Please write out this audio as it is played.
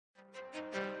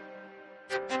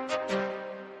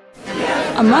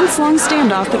A months-long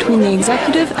standoff between the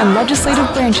executive and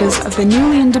legislative branches of the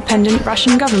newly independent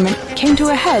Russian government came to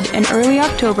a head in early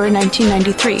October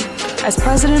 1993, as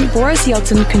President Boris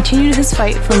Yeltsin continued his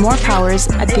fight for more powers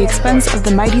at the expense of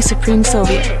the mighty Supreme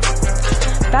Soviet.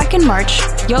 Back in March,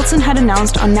 Yeltsin had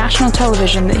announced on national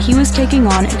television that he was taking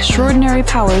on extraordinary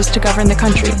powers to govern the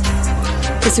country.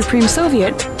 The Supreme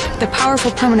Soviet, the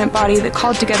powerful permanent body that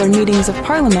called together meetings of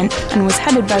parliament and was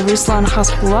headed by Ruslan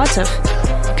Khasbulatov,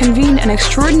 convened an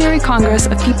extraordinary Congress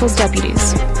of People's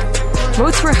Deputies.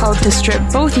 Votes were held to strip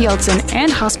both Yeltsin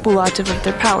and Khasbulatov of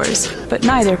their powers, but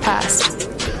neither passed.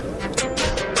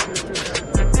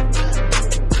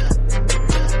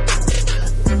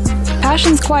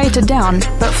 Passions quieted down,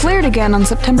 but flared again on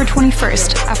September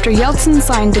 21st after Yeltsin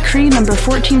signed Decree No.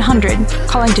 1400,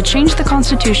 calling to change the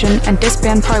constitution and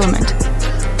disband parliament.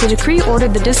 The decree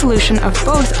ordered the dissolution of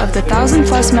both of the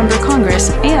 1,000-plus member Congress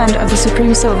and of the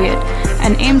Supreme Soviet,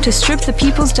 and aimed to strip the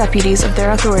People's Deputies of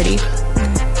their authority.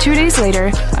 2 days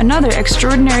later, another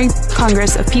extraordinary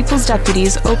Congress of People's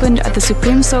Deputies opened at the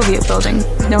Supreme Soviet building,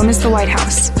 known as the White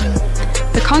House.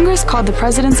 The Congress called the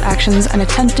president's actions an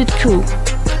attempted coup.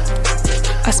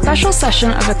 A special session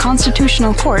of the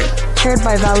Constitutional Court, chaired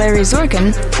by Valery Zorkin,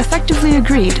 effectively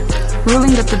agreed,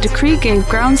 ruling that the decree gave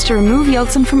grounds to remove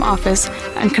Yeltsin from office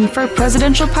and confer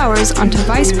presidential powers onto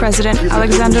Vice President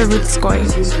Alexander Rutskoy.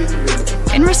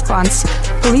 In response,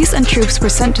 police and troops were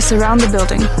sent to surround the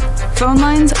building. Phone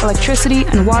lines, electricity,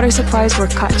 and water supplies were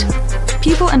cut.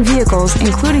 People and vehicles,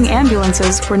 including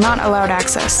ambulances, were not allowed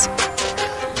access.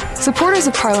 Supporters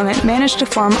of Parliament managed to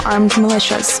form armed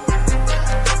militias.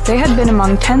 They had been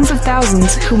among tens of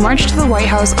thousands who marched to the White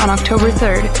House on October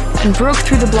 3rd and broke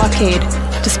through the blockade,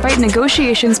 despite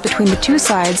negotiations between the two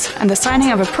sides and the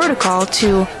signing of a protocol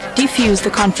to defuse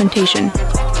the confrontation.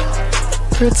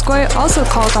 Rutskoy also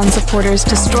called on supporters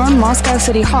to storm Moscow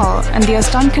City Hall and the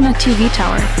Ostankino TV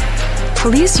tower.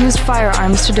 Police used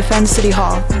firearms to defend City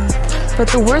Hall, but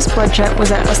the worst bloodshed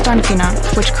was at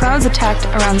Ostankino, which crowds attacked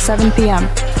around 7 p.m.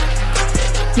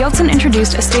 Yeltsin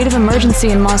introduced a state of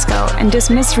emergency in Moscow and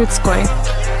dismissed Rutskoy.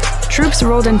 Troops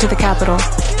rolled into the capital.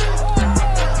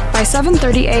 By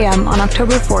 7:30 a.m. on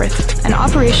October 4th, an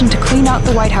operation to clean out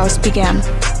the White House began.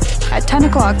 At 10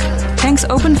 o'clock, tanks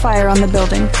opened fire on the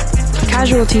building.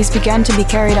 Casualties began to be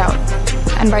carried out,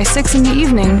 and by 6 in the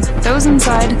evening, those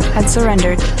inside had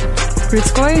surrendered.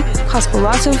 Rutskoy,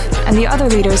 Khasbulatov, and the other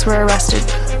leaders were arrested.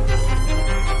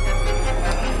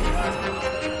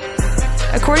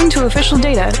 According to official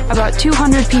data, about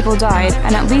 200 people died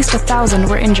and at least 1,000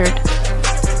 were injured.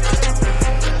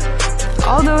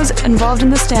 All those involved in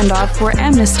the standoff were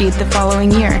amnestied the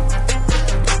following year.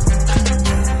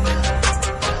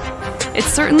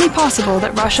 It's certainly possible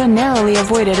that Russia narrowly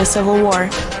avoided a civil war.